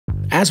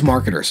As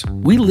marketers,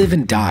 we live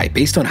and die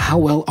based on how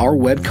well our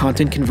web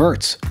content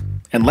converts.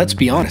 And let's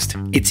be honest,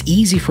 it's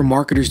easy for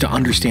marketers to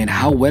understand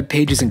how web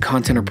pages and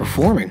content are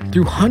performing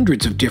through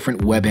hundreds of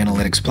different web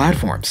analytics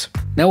platforms.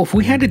 Now, if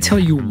we had to tell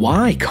you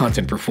why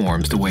content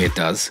performs the way it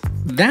does,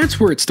 that's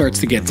where it starts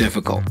to get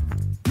difficult.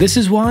 This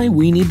is why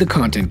we need the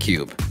Content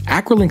Cube,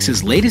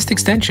 Acrolinx's latest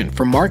extension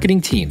for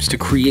marketing teams to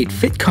create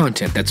fit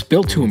content that's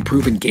built to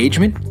improve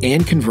engagement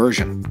and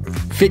conversion.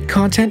 Fit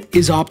content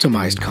is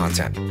optimized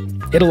content.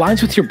 It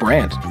aligns with your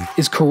brand,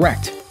 is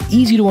correct,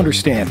 easy to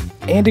understand,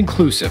 and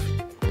inclusive.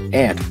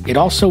 And it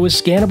also is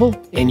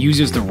scannable and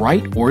uses the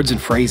right words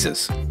and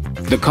phrases.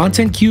 The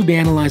Content Cube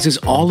analyzes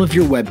all of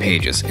your web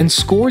pages and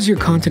scores your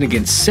content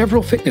against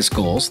several fitness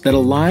goals that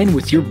align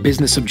with your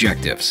business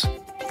objectives.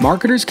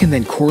 Marketers can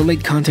then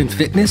correlate content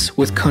fitness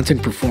with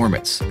content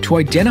performance to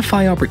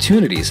identify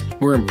opportunities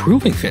where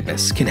improving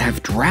fitness can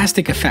have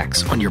drastic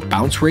effects on your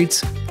bounce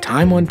rates,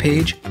 time on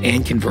page,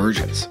 and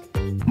conversions.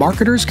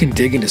 Marketers can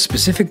dig into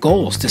specific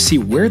goals to see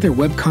where their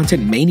web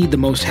content may need the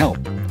most help.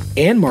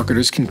 And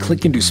marketers can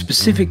click into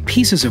specific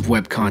pieces of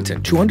web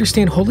content to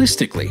understand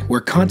holistically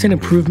where content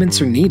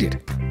improvements are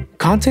needed.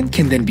 Content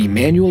can then be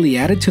manually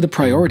added to the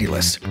priority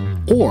list,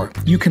 or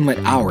you can let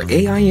our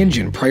AI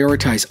engine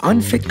prioritize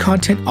unfit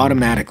content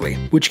automatically,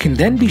 which can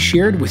then be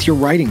shared with your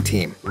writing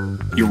team.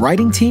 Your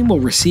writing team will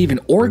receive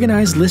an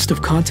organized list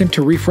of content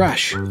to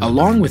refresh,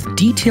 along with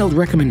detailed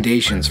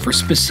recommendations for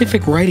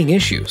specific writing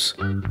issues.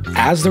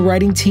 As the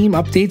writing team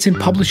updates and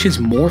publishes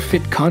more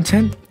fit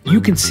content,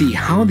 you can see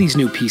how these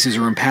new pieces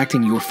are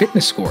impacting your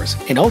fitness scores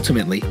and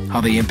ultimately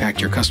how they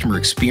impact your customer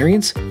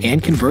experience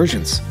and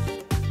conversions.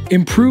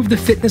 Improve the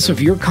fitness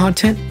of your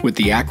content with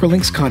the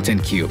Acrolinx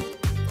Content Cube.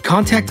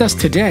 Contact us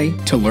today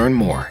to learn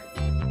more.